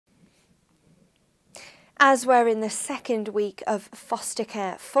As we're in the second week of Foster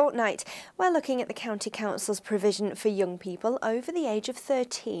Care Fortnight, we're looking at the County Council's provision for young people over the age of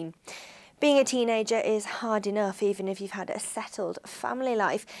 13. Being a teenager is hard enough even if you've had a settled family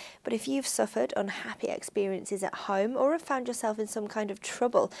life, but if you've suffered unhappy experiences at home or have found yourself in some kind of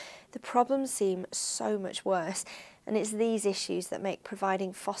trouble, the problems seem so much worse. And it's these issues that make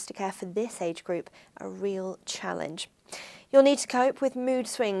providing foster care for this age group a real challenge. You'll need to cope with mood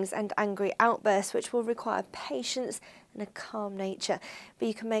swings and angry outbursts, which will require patience and a calm nature, but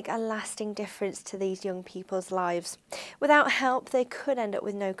you can make a lasting difference to these young people's lives. Without help, they could end up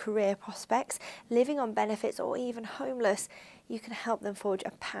with no career prospects, living on benefits or even homeless. You can help them forge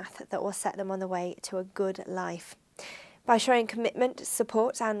a path that will set them on the way to a good life. By showing commitment,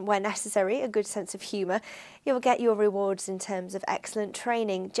 support and, where necessary, a good sense of humour, you'll get your rewards in terms of excellent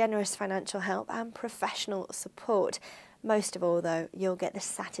training, generous financial help and professional support. Most of all, though, you'll get the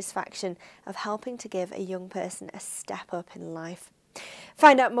satisfaction of helping to give a young person a step up in life.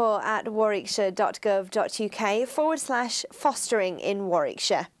 Find out more at warwickshire.gov.uk/fostering in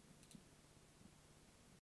Warwickshire.